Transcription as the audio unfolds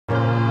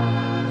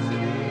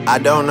I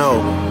don't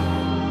know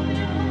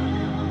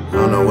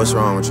what's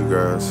wrong with you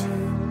girls.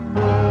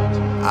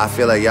 I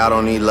feel like y'all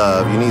don't need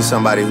love. You need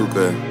somebody who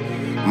could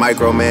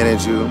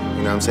micromanage you, you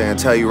know what I'm saying?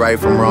 Tell you right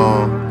from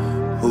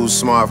wrong, who's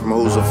smart from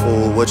who's a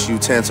fool, which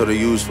utensil to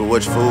use for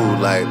which food.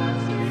 Like,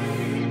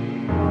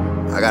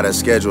 I got a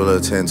schedule to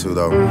attend to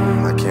though.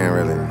 I can't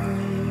really.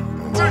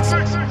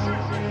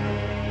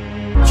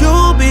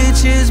 You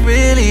bitches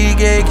really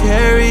get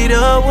carried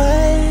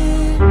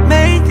away,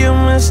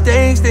 making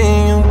mistakes,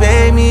 then you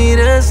beg me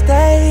to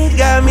stay.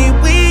 Got me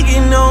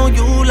wiggin on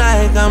you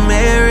like I'm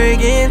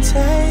Arrogant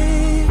Tae.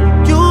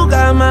 You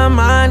got my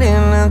mind in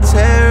a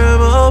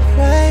terrible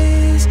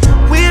place,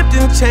 whipped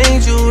and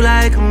changed you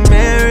like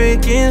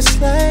American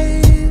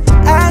slave.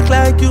 Act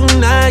like you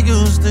not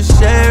used to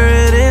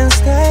Sheraton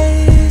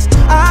stays.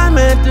 I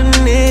met the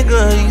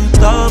nigga you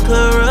thought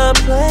could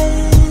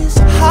replace.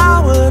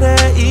 How would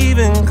that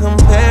even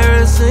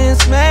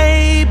comparisons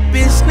made?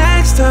 Bitch,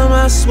 next time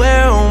I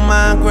swear on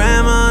my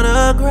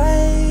grandmother's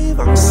grave,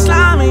 I'm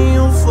sliming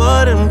you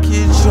for them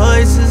kid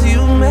choices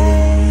you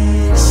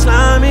made.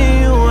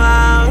 Sliming you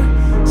out,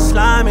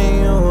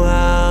 sliming you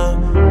out,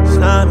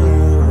 sliming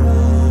you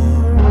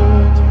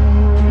out.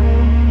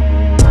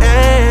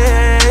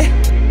 Hey,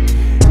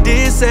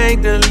 this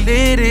ain't the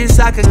latest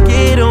I could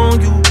get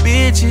on you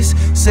bitches.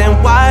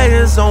 Send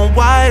wires on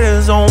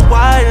wires on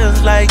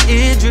wires like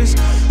Idris.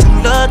 You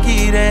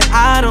lucky that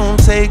I don't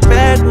take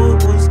back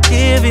what was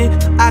given.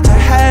 I could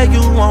have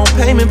you on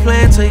payment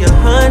plan till you're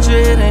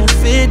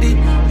 150.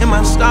 And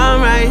my star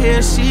right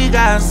here, she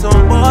got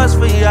some bars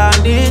for y'all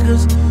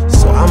niggas.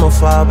 So I'ma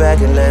fall back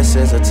and let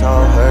SZA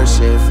talk her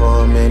shit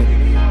for a minute.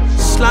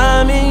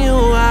 Sliming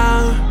you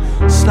out,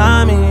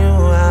 sliming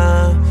you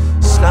out,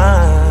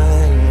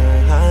 sliming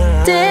you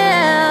out.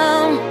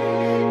 Damn,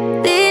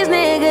 these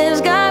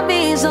niggas got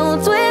me so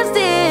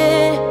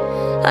twisted.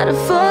 How the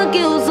fuck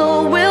you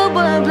so real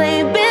but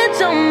play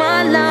bitch on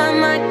my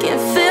line? I can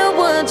feel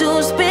what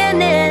you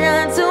spinning.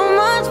 Not too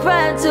much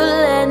pride to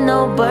let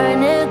no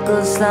burn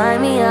niggas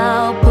slime me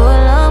out. Pull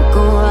up,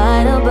 go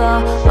right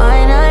about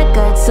mine. I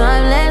got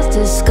time, let's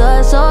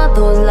discuss all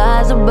those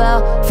lies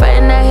about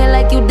friend out here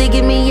like you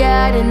digging me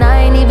out, and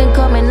I ain't even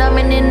coming, I'm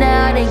in and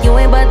out, and you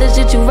ain't about the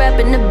shit you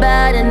rapping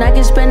about, and I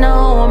can spend the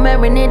whole I'm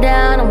airing it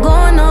down. I'm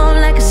going home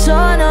like a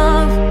sort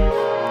of.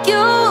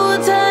 You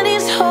tell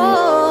these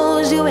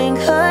hoes you ain't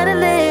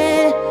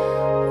cuddling,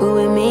 but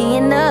with me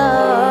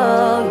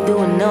enough,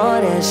 doing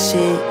all that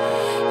shit.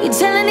 You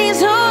telling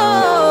these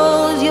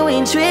hoes you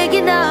ain't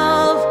tricking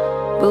off,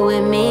 but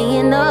with me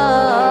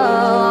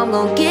enough, I'm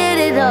gon' get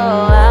it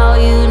all. How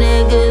you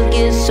niggas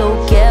get so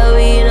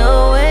carried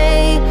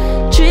away,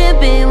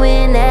 tripping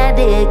when that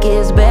dick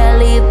is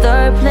barely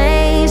third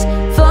place.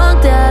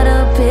 Fucked out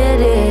of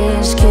pity,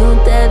 it's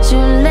cute that you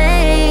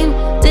lame.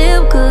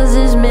 Dip cause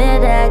it's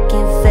mid, I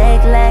can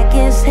fake like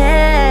it's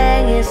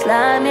hang. It's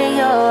sliming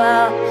you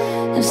out,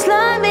 it's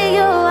sliming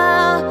you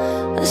out,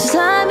 it's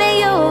sliming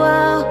you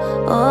out.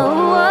 Oh,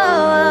 oh,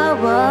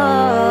 oh, oh.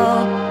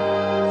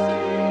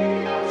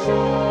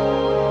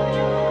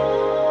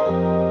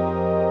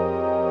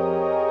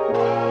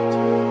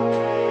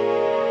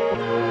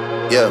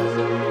 Yeah.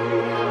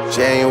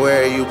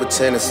 January, you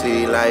pretend to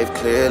see life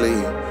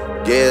clearly,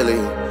 yearly.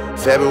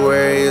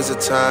 February is a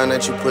time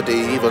that you put the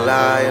evil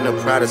eye and the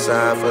pride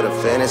aside for the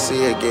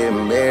fantasy of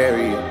getting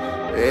married.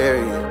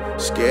 Very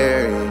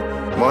scary.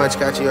 March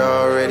got you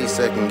already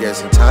second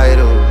guessing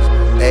titles.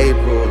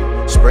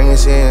 April, spring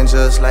is here and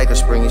just like a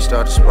spring you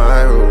start to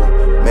spiral.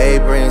 May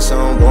brings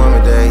some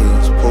warmer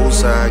days,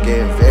 poolside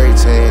getting very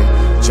tan.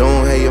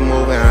 June, hey, you're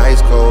moving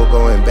ice cold,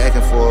 going back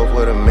and forth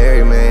with a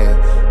married man.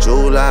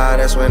 July,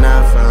 that's when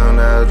I found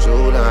out.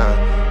 July,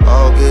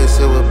 August,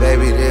 it was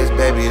baby this,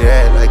 baby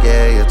that, like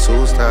yeah, your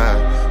tools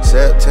tied.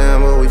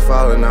 September, we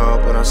falling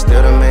off, but I'm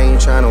still the man you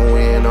tryna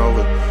win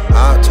over.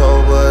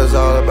 October is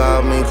all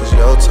about me, cause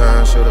your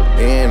turn should've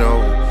been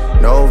over.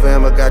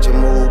 November got your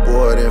mood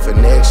board in for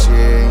next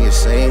year and you're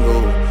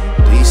single.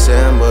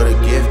 December, the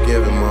gift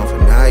giving month,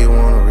 and now you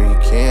wanna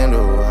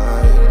rekindle.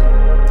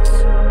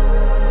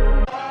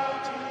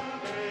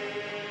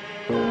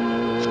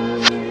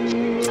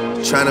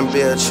 Tryna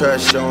build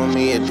trust, showing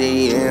me your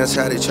DMs,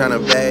 how they tryna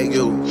bag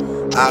you.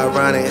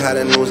 Ironic how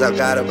the news I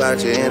got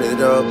about you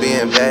ended up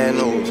being bad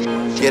news.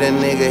 Get a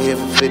nigga hit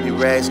for 50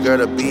 racks, girl,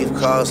 the beef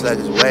costs like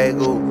it's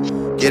Wagyu.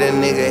 Get a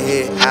nigga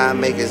hit, I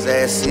make his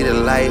ass see the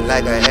light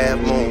like a half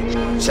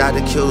moon. Shot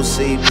the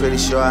QC, pretty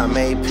sure I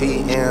made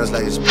PMs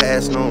like it's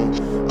past noon.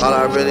 All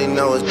I really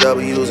know is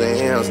W's and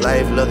M's,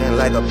 life looking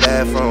like a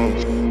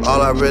bathroom.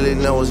 All I really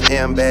know is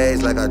M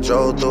bags like I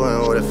drove through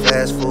and ordered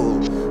fast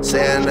food.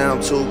 Saying that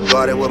I'm too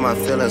guarded with my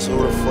feelings,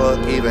 who the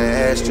fuck even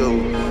asked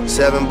you?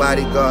 7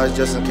 bodyguards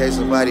just in case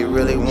somebody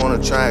really wanna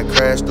try and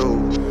crash through.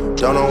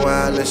 Don't know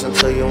why I listen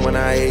to you when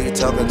I hear you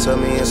talking to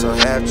me in some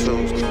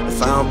half-truths. If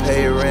I don't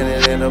pay rent,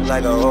 it end up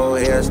like a old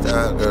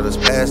hairstyle, girl, it's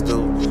past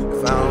due.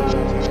 If I don't